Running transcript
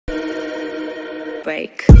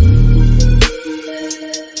break.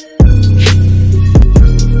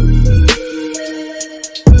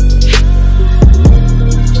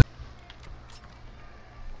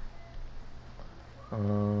 I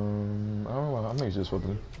don't know. I may just with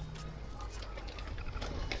him.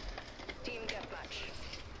 Team deathmatch.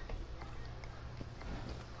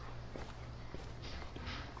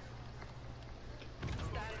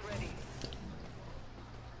 Stand ready.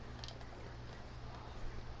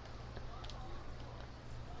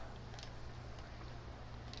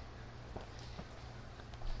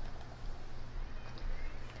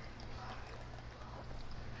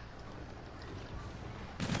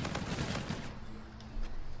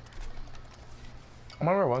 I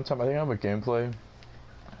remember one time, I think I have a gameplay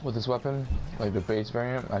with this weapon, like the base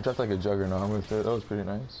variant. I dropped like a juggernaut with it. That was pretty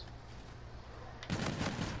nice.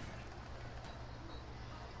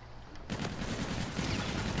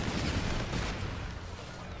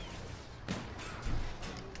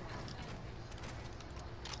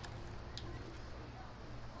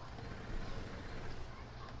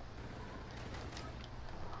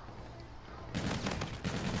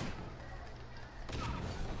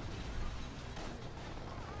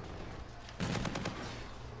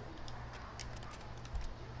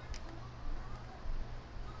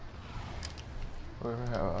 Where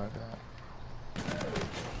the hell are that?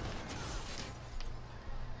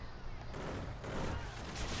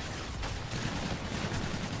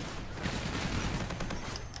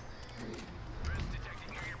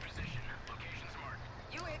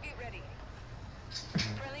 UAV ready.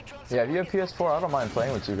 Yeah, if you have PS4, I don't mind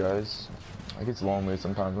playing with you guys. It gets lonely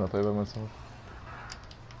sometimes when I play by myself.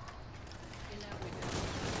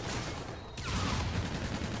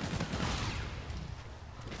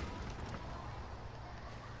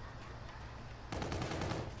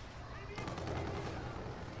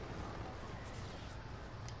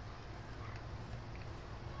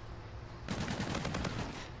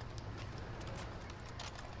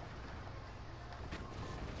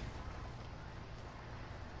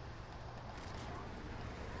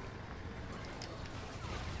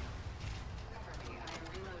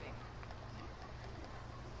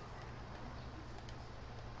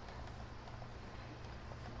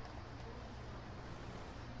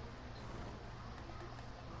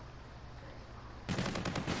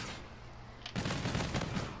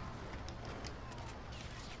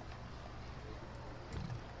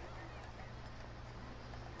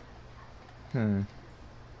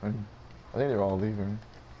 I think they're all leaving.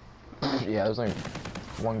 Yeah, there's like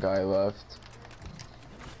one guy left.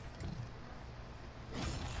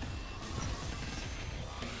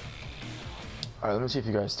 Alright, let me see if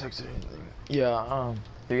you guys texted anything. Yeah,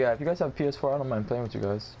 if you guys have PS4, I don't mind playing with you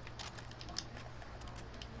guys.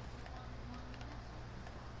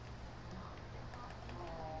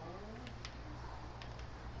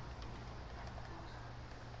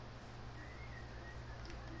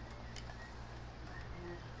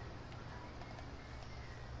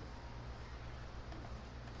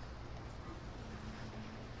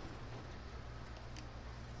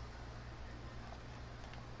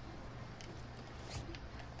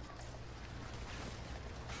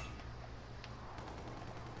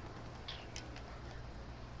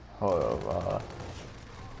 Hold up,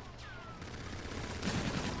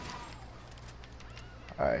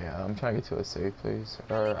 alright, yeah, I'm trying to get to a safe place.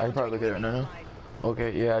 Or I can probably look at it now.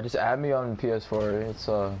 Okay, yeah, just add me on PS4. It's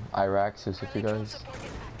Iraxis if you guys.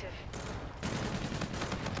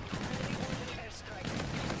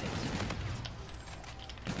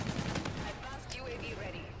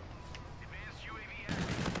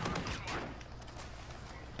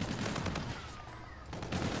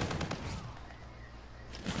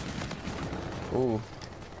 Ooh,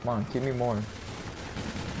 come on, give me more.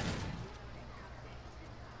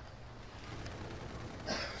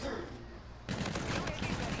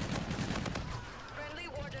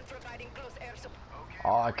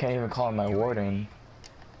 Oh, I can't even call him my warden.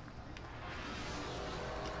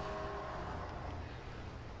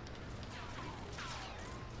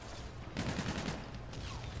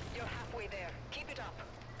 You're halfway there. Keep it up.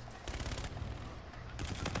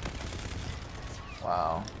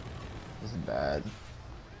 Wow, this is bad.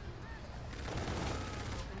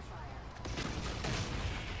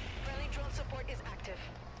 Friendly drone support is active.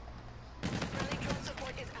 Friendly drone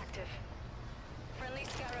support is active. Friendly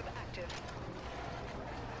scarab active.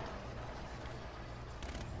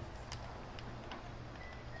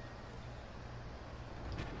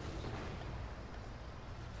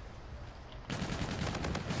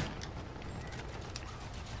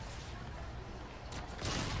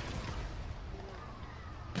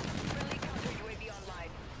 Friendly counter UAV online.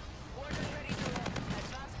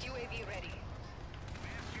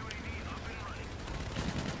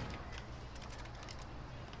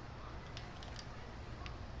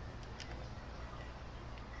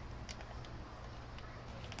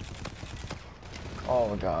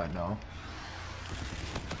 Oh god, no.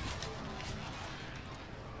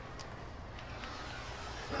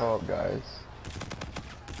 Oh, guys.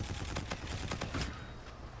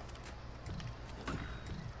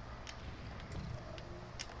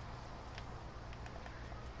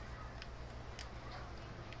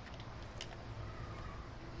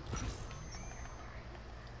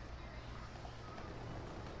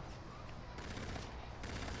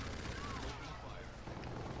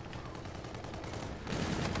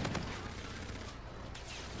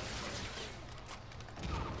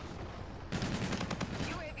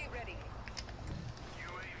 UAV ready.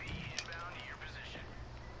 UAV inbound to your position.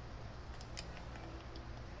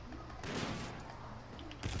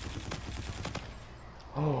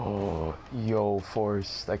 Oh, yo,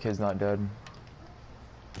 Force. That kid's not dead.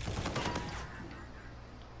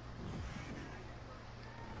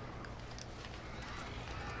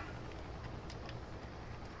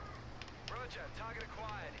 Roger, target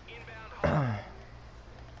acquired. Inbound hot.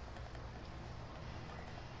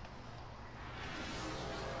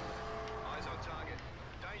 Eyes on target.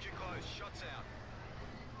 Danger close. Shots out.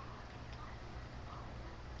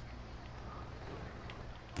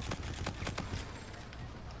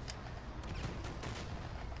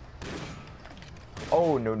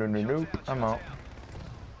 Oh, no, no, no, no. I'm out.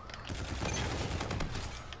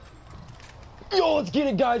 Yo, let's get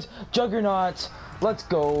it, guys. Juggernauts. Let's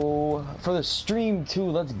go. For the stream, too.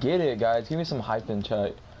 Let's get it, guys. Give me some hype in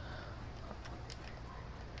chat.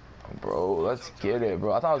 Bro, let's get it,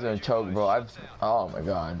 bro. I thought I was gonna choke, bro. Oh my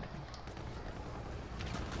god.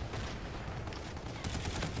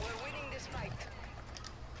 We're winning this fight.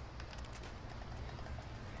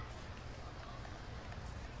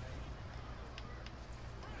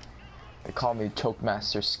 They call me Choke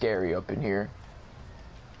Master Scary up in here.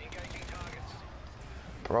 Engaging targets.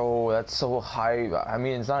 Bro, that's so high. I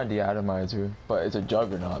mean, it's not a deatomizer, but it's a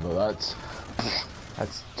Juggernaut, though. That's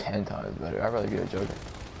 10 times better. I'd rather get a Juggernaut.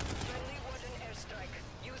 Friendly Warden airstrike.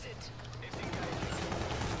 Use it. It's engaged.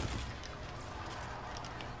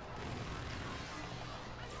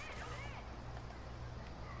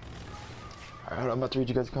 Alright, I'm about to read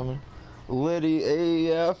you guys coming. Liddy, hey,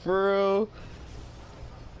 yeah, for real.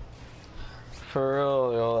 For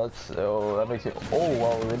real, yo, that makes me. Oh,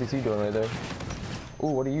 wow, what is he doing right there?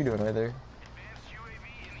 Oh, what are you doing right there? Advanced UAV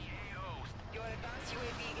in the AO. Your advanced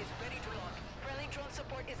UAV is ready to launch. Friendly drone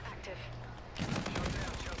support is active.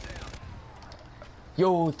 Shut down.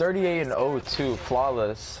 Yo, 38 and 02,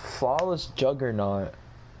 flawless. Flawless Juggernaut.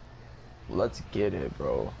 Let's get it,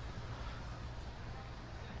 bro.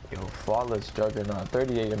 Yo, flawless Juggernaut,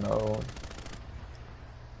 38 and 0.